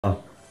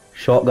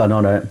Shotgun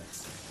on it.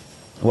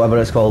 Whatever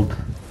it's called.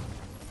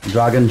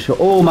 Dragon shot.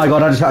 Oh my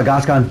god, I just hit a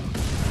gas can.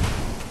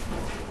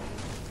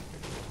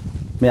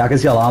 Mate, I can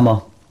see a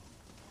llama.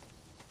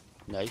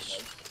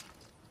 Nice.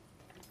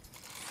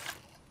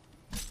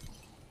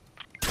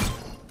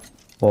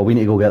 Well, we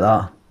need to go get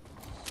that.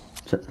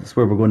 That's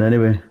where we're going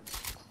anyway.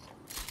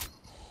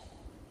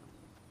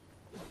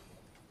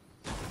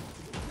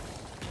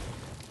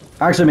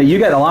 Actually, mate, you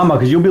get the llama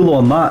because you'll be low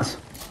on mats.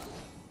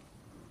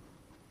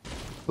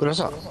 Where is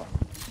it?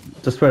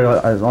 Just where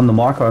on the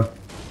marker.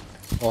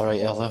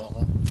 Alright, there.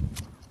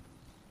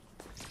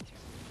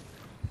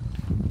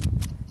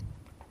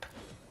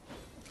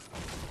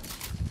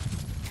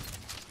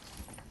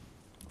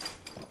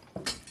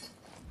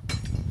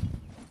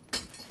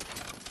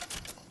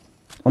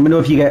 Let me know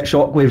if you get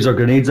shockwaves or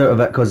grenades out of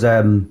it, because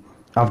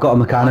I've got a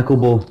mechanical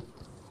bow.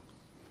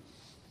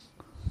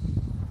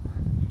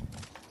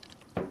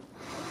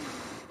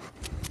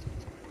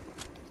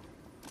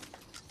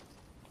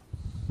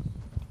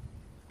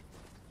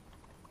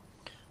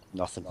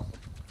 Nothing.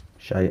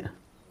 Shite.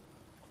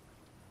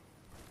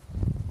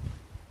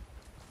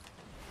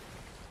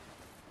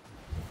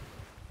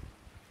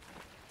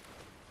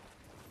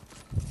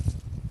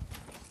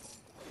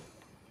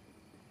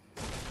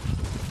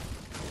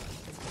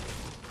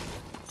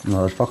 No,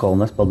 there's fuck all in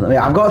this building. I mean,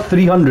 I've got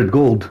 300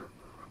 gold.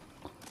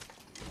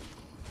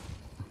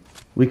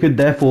 We could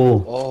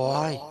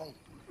therefore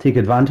take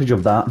advantage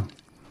of that.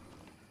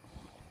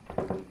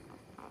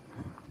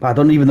 But I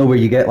don't even know where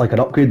you get like an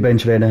upgrade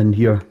bench or anything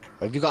here.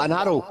 Have you got an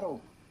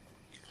arrow?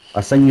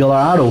 A singular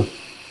arrow?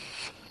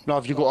 No,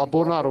 have you got a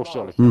bow and arrow,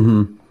 sorry?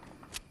 Mm-hmm.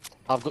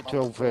 I've got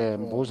 12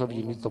 bows if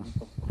you need them.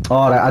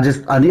 Alright,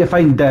 I need to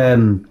find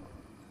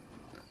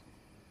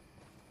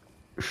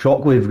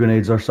shockwave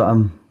grenades or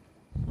something.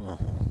 Oh.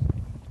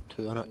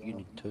 2 on it, you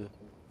need 2.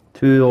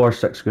 2 or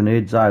 6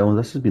 grenades, aye, oh,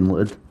 this has been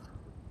looted.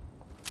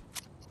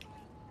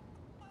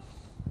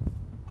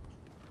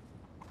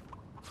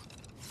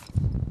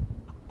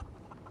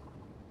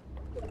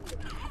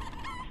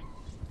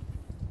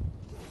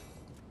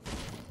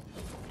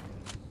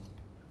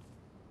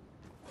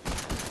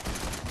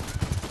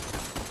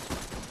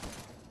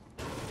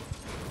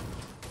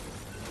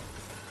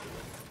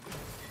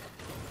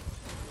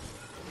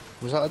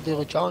 Was that a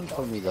daily challenge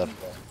for me there?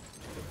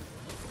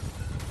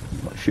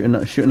 What, shooting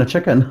a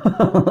chicken?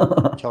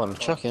 Killing a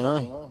chicken,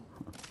 aye.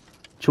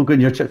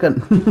 Choking your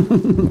chicken.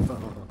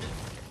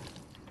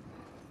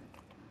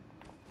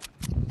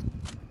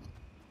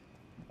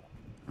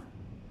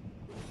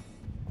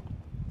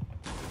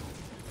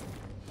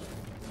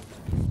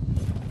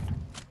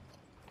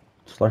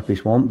 Slurpy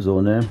swamp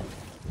zone, eh?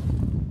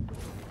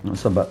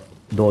 That's a bit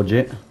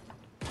dodgy.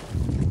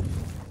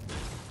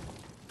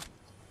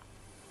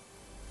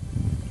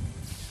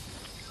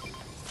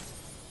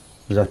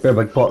 There's a fair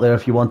big pot there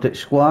if you want it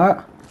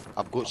squat.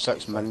 I've got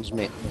 6 mins,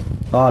 mate.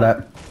 Alright.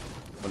 And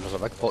there's a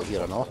big pot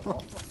here and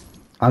all.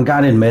 I'm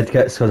getting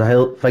medkits because I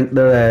think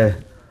they're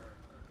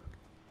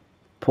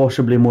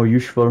possibly more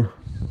useful.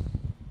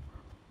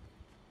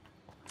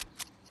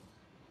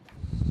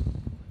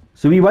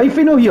 So we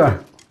wifey no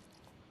here?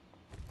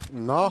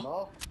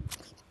 No.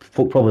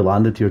 Folk probably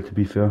landed here to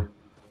be fair.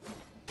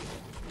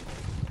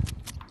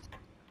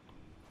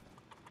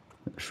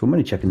 There's so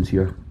many chickens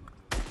here.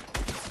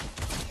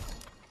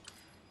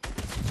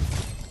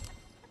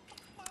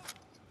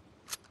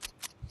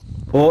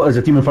 Oh, there's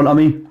a team in front of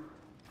me.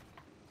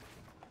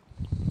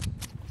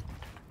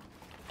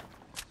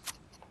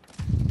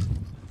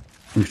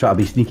 I'm just trying to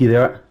be sneaky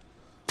there.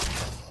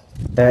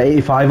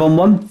 85 on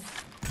one,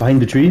 behind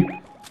the tree.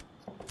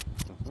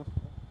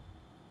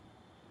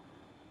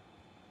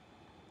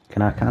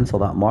 Can I cancel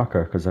that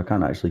marker? Because I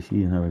can't actually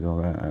see. There we go,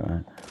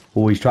 right.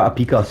 Oh, he's trying to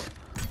peek us.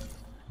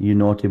 You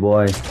naughty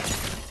boy.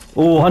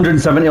 Oh,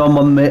 170 on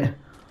one, mate.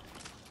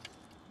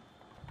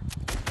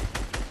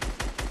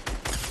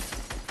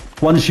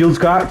 One shield's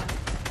cracked.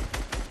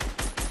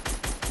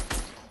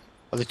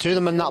 Are the 2 of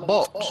them in that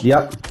box?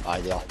 Yep.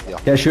 Aye, they are.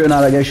 Get shooting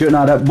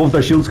at it, Both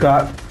their shields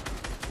cracked.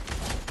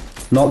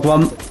 Knocked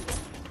one.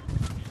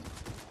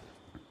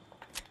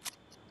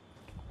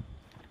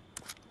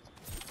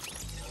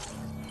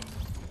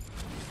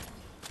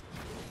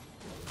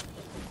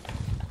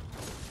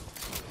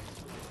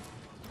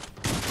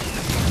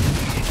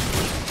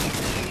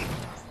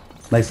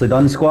 Nicely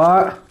done,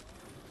 squat.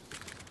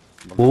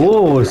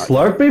 Oh,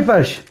 slurpy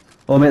fish.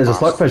 Oh mate, there's a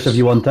slurp fish if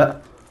you want it.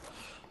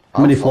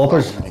 How many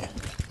floppers?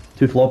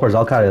 2 floppers,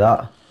 I'll carry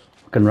that.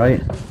 Fucking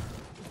right.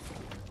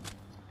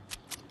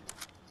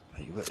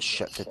 What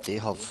shit did they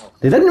have?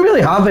 They didn't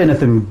really have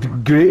anything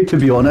great, to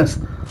be honest.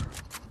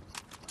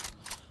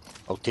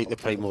 I'll take the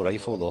primal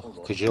rifle though,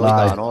 because you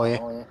like that, no,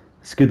 eh?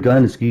 It's a good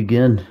gun, it's a good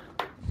gun.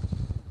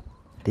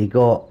 They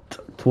got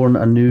torn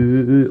a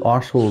new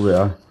arsehole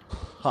there.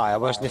 Aye, I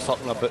wasn't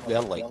fucking about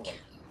there, like.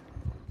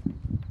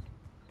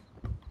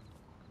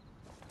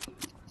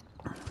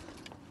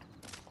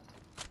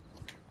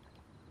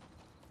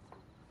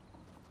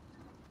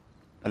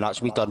 And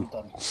that's me done.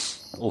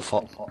 Oh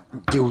fuck.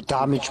 Deal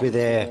damage with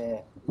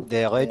the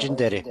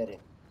legendary.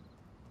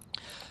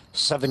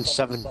 7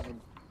 out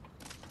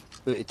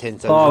of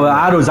 10,000. Oh, with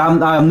arrows,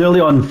 I'm nearly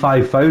on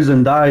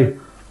 5,000, aye.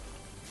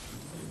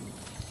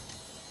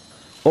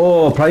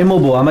 Oh, primal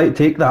bow, I might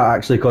take that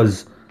actually,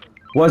 because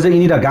what is it, you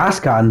need a gas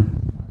can?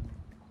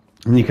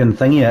 And you can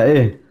thingy it,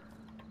 eh?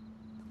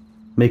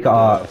 Make it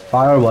a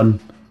fire one.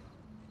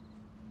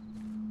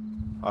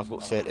 I've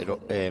got 30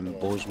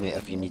 bows, mate,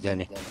 if you need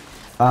any.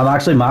 I'm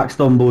actually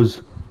maxed on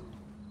bows.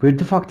 Where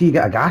the fuck do you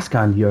get a gas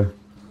can here?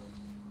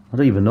 I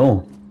don't even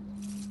know.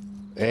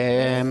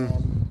 There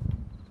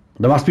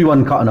must be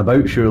one cutting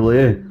about, surely,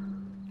 eh?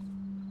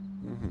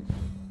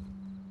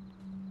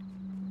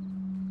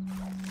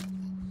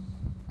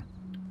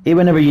 Hey,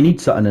 whenever you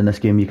need something in this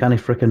game, you can't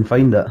frickin'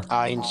 find it.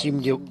 Aye, and see,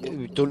 you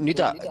don't need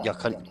it. You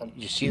can't.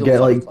 You see them Get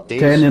for like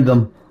days. 10 of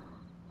them.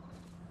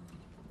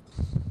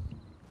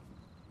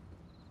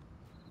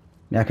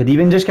 Yeah, I could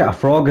even just get a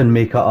frog and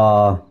make it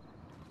a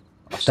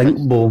stink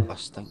bow. A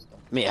stink.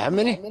 Mate, how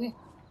many?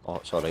 Oh,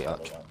 it's alright,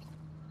 actually.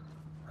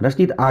 I just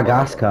need a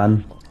gas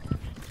can.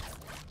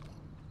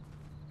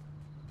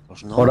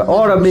 There's none.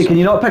 Or mate, can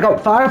you not pick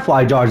up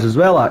firefly jars as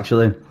well,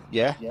 actually?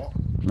 Yeah?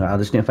 Nah, I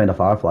just need to find a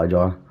firefly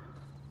jar.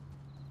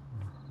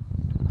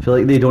 I feel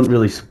like they don't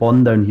really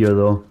spawn down here,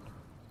 though.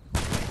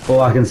 Oh,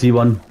 I can see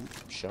one.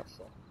 Shit.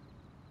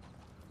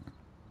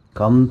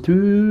 Come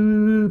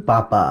to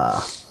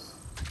Papa.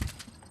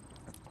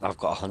 I've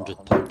got 100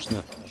 points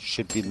now.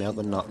 Should be more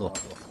than that, though.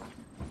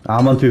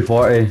 I'm on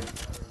 240.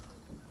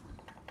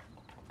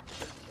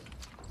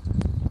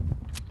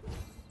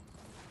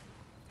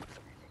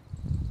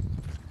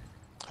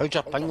 How's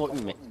your ping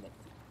looking, mate?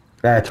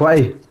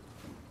 20.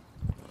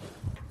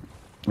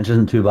 Which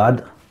isn't too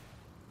bad.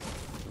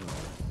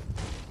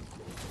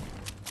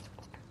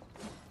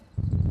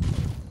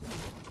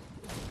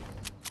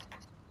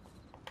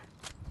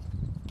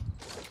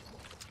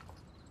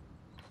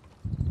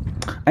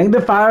 I think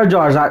the fire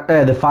jars,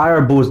 the fire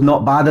bow's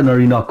not bad in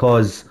arena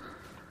because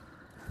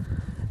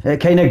it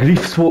kind of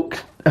griefs folk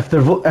if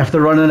they're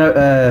running out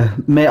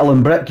of metal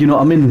and brick. You know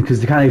what I mean? Because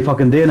they can't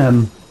fucking do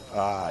him.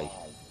 Aye.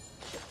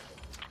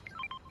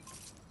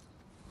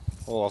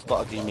 Oh, I've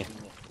got a greenie.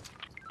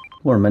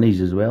 More minis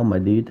as well, my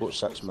dude. Got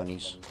 6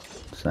 minis.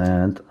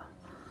 And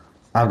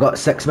I've got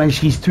 6 minis.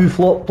 She's 2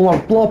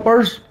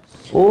 floppers.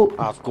 Oh.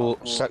 I've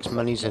got 6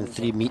 minis and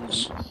 3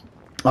 meats.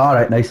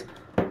 Alright, nice.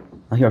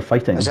 I hear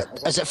fighting. Is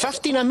it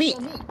 15 a meat?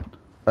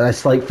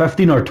 It's like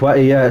 15 or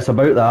 20, yeah, it's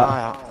about that.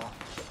 Aye.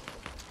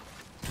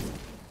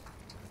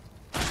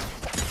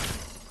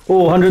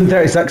 Oh,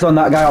 136 on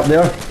that guy up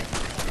there.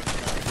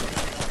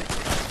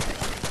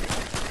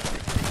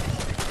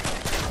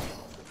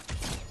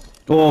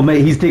 Oh,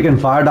 mate, he's taking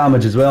fire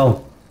damage as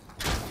well.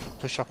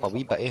 Push up a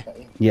wee bit, eh?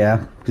 Yeah,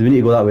 because we need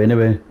to go that way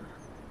anyway.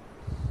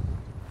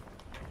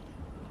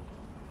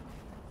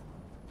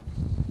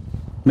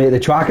 Mate, the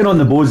tracking on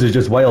the bows is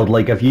just wild.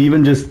 Like, if you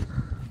even just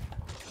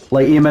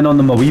like aim in on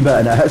them a wee bit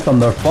and it hits them,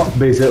 they're fucked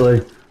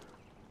basically.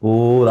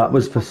 Oh, that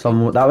was for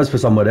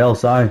somewhere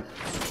else, aye.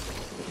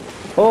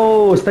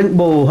 Oh, stink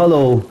bowl,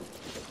 hello.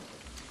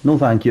 No,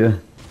 thank you.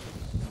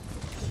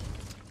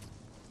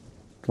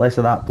 Less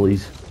of that,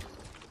 please.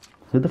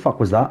 Who the fuck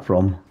was that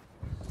from?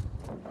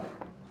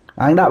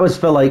 I think that was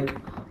for like,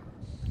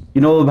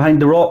 you know,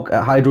 behind the rock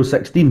at Hydro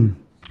 16.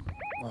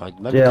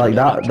 Yeah, like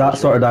that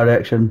sort of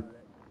direction.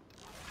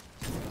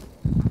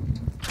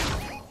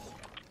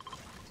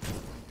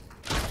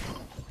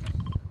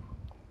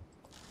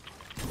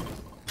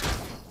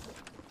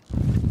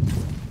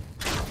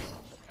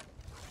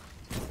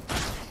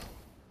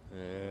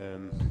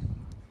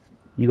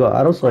 You got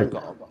arrows, like?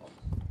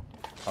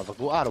 Have I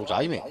got arrows?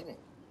 Aye, mate.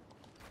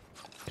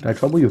 Can I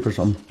trouble you for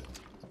some?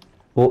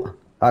 Oh,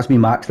 that's me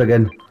maxed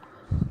again.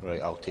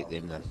 Right, I'll take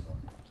them then.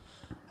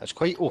 It's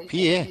quite OP,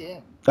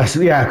 eh?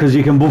 Yeah, because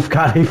you can both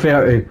carry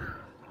 30.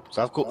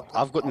 So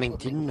I've got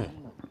 19 now.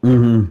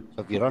 Mm-hmm.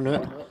 So if you run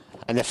out.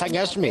 And the thing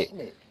is, mate,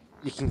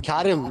 you can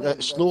carry them.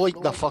 It's not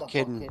like they're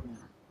fucking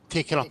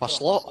taking up a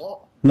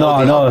slot. No.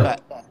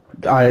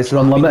 Aye, it's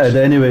unlimited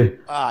anyway.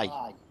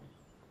 Aye.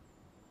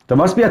 There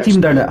must be a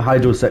team down at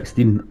Hydro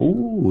 16.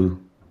 Ooh.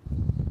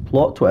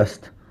 Plot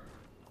twist.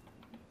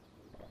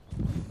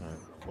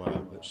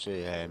 Well, let's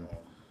say,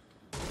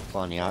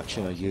 plan of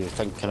action. Are you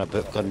thinking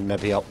about going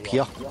maybe up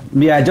here?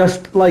 Yeah,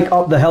 just like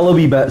up the hill a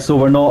wee bit so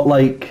we're not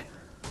like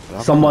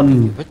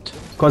someone...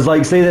 Because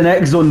like say the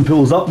next zone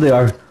pulls up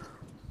there.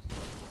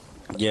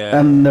 Yeah.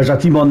 And there's a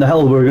team on the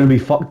hill, we're going to be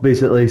fucked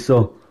basically,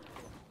 so...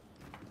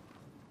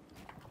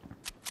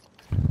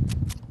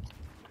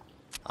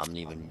 I'm not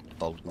even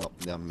building up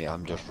there, mate.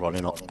 I'm just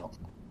running up.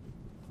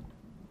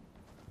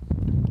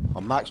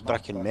 I'm max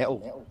brick and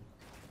metal.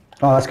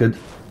 Oh, that's good.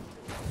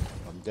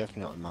 I'm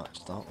definitely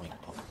maxed that way.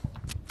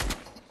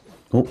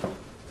 Oh.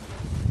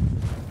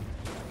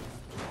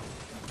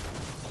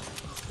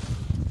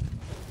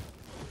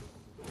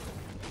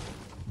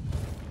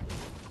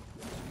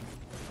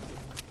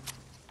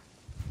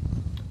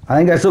 I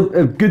think that's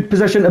a good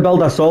position to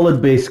build a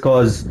solid base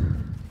because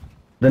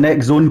the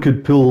next zone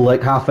could pull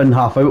like half in,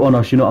 half out on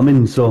us, you know what I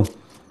mean? So.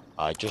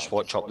 I just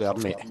watch up there,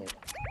 mate.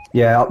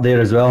 Yeah, up there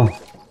as well.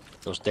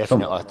 There's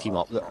definitely a team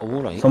up there.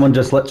 Oh, right. Someone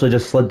just literally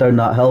just slid down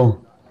that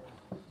hill.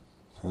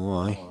 Oh,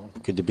 aye.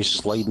 Could they be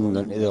sliding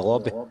into the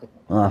lobby?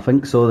 I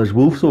think so. There's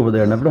wolves over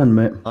there and everything,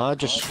 mate. I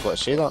just got to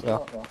say that there.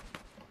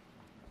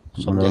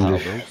 Somebody had a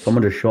wolf.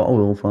 Someone just shot a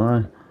wolf,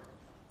 aye.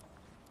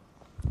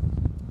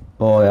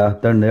 Oh yeah,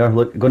 down there.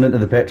 Look, going into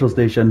the petrol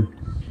station.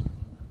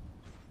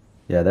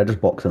 Yeah, they're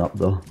just boxing up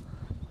though.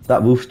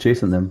 That wolf's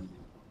chasing them.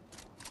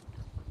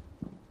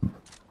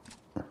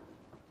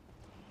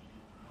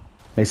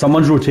 Hey,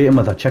 someone's rotating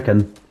with a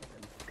chicken.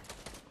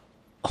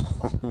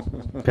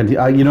 Can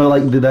you know,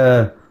 like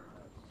the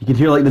you can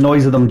hear like the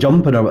noise of them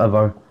jumping or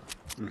whatever.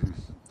 Mm-hmm.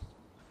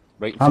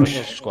 Right in front of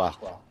the square.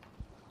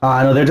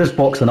 I know, they're just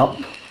boxing up.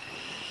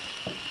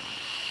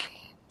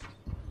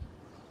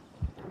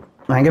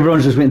 I think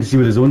everyone's just waiting to see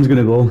where the zone's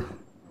gonna go.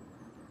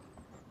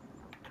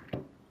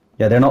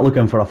 Yeah, they're not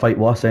looking for a fight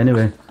with us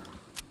anyway.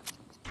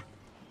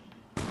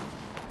 But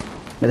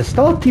there's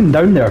still a team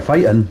down there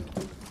fighting.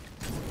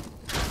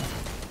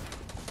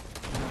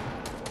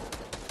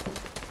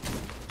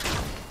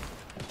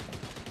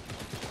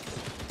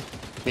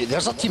 Wait,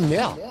 there's a team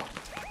there.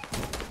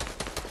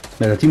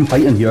 There's a team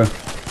fighting here.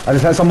 I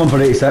just hit someone for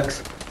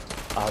 86.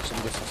 I had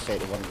somebody for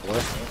 31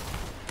 left.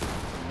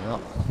 Yeah.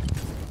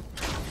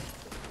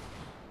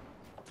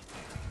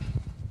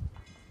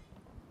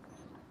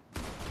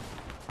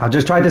 I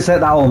just tried to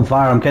set that all on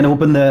fire. I'm kind of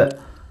hoping that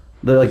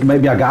there like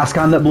might be a gas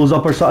can that blows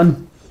up or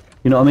something.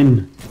 You know what I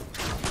mean?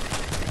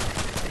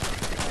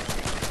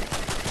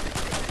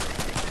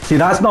 See,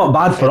 that's not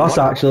bad for us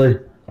actually.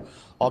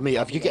 Oh mate,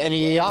 have you got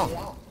any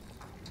AR?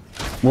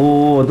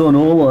 Oh, I don't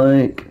know,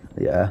 like...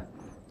 Yeah,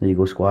 there you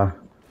go, Squire.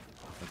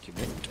 Thank you,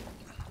 mate.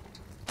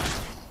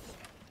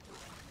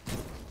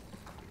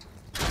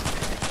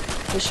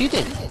 What's he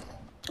doing?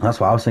 That's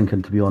what I was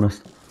thinking, to be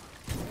honest.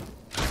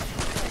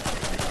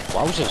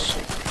 Wowzers.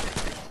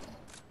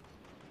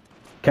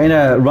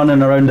 Kinda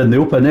running around in the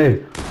open, eh?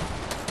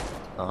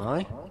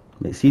 Aye.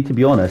 Mate, see, to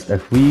be honest,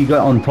 if we get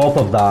on top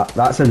of that,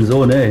 that's in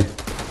zone, eh?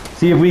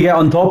 See, if we get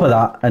on top of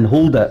that and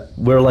hold it,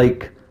 we're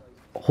like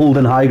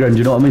holding high ground,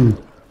 you know what I mean?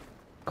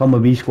 Come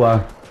with me,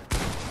 Squire.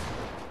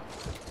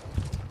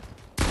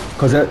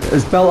 Because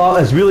it's built up,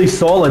 it's really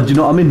solid, you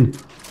know what I mean?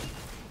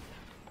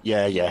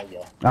 Yeah, yeah.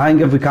 I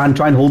think if we can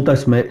try and hold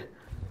this, mate,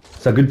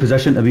 it's a good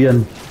position to be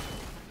in.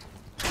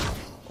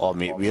 Oh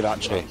mate, we're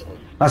actually...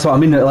 That's what I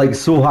mean, like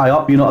so high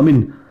up, you know what I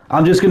mean?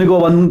 I'm just gonna go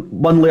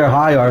one layer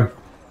higher,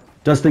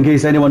 just in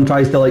case anyone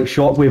tries to like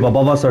shockwave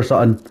above us or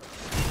something.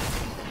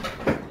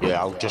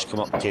 Yeah, I'll just come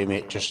up to you,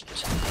 mate, just...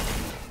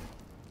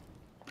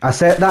 I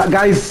set that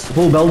guy's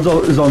whole build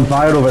is on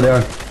fire over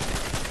there.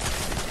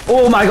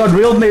 Oh my god,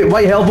 railed mate,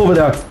 white health over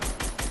there.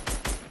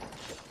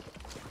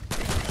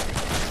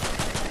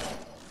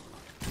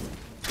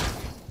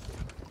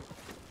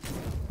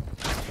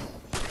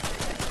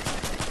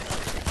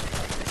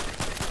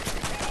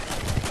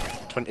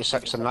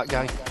 .26 on that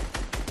guy.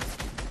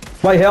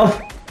 White health.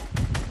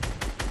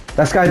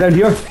 This guy down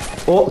here.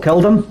 Oh,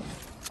 killed him.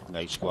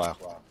 Nice square.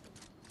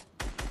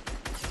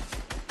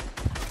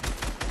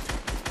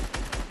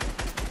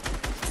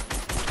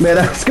 Mate,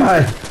 this guy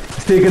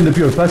is taking the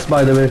pure piss,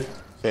 by the way.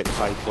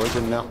 35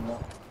 poison now.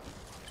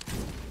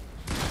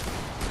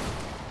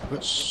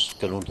 What's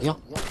going on here?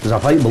 There's a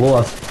fight below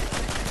us.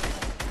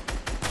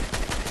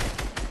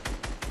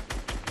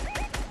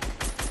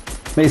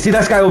 Mate, see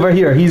this guy over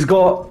here? He's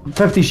got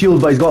 50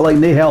 shield, but he's got like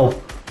no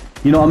health.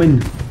 You know what I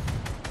mean?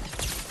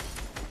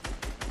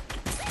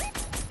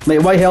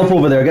 Mate, white health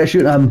over there. Get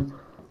shooting at him.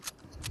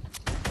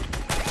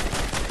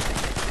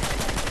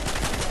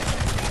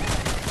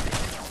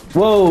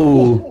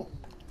 Whoa!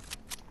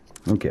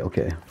 Okay,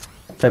 okay.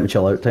 Time to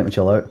chill out, time to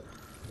chill out.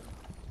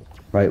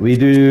 Right,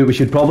 we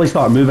should probably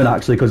start moving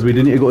actually, because we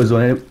do need to go to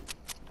zone.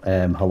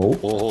 Hello?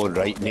 Oh,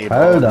 right, neighbour.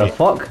 How the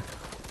fuck?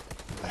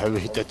 How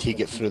did he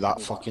get through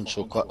that fucking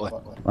so quickly?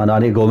 I know, I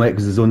need to go, mate,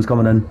 because the zone's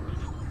coming in.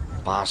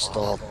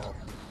 Bastard.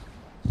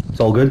 It's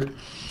all good.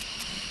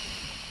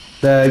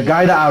 The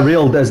guy that I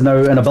railed is now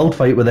in a build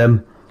fight with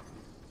him.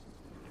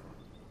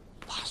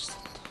 Bastard.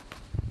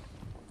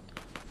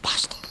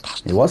 Bastard,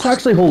 bastard. He was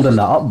actually holding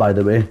that up, by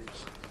the way.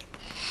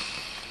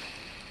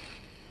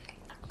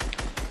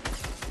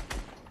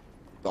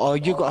 Oh,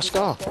 you got a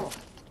scar?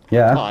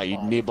 Yeah. Aye,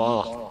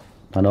 neighbour.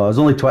 I know, it was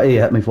only 20 he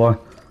hit me for.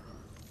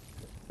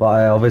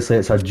 But obviously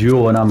it's a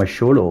duo and I'm a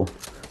solo.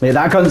 Mate,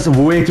 that cunt's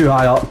way too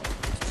high up.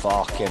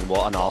 Fucking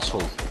what an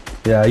arsehole.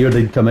 Yeah, you're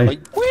dead to me.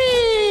 Like,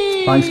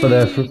 whee! Thanks for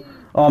the...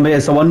 Oh mate,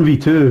 it's a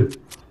 1v2.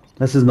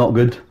 This is not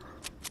good.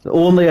 The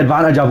only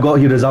advantage I've got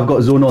here is I've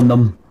got zone on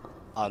them.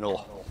 I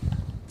know.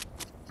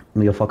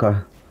 You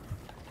fucker.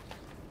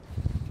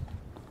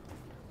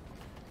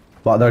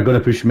 But they're gonna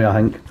push me, I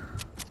think.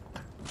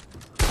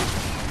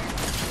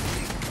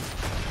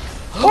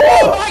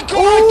 Oh my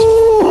god!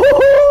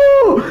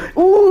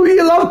 Oh,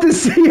 you love to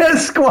see it,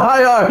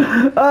 Squire!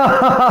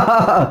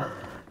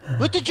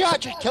 What did you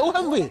actually kill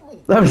him with?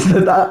 That was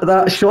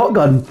that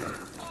shotgun.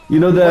 You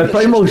know, the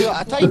primal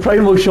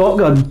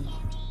shotgun.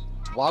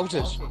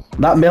 Wowzers.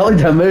 That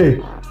melted him,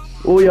 eh?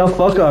 Oh yeah,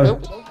 fucker.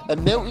 It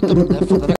melted him for the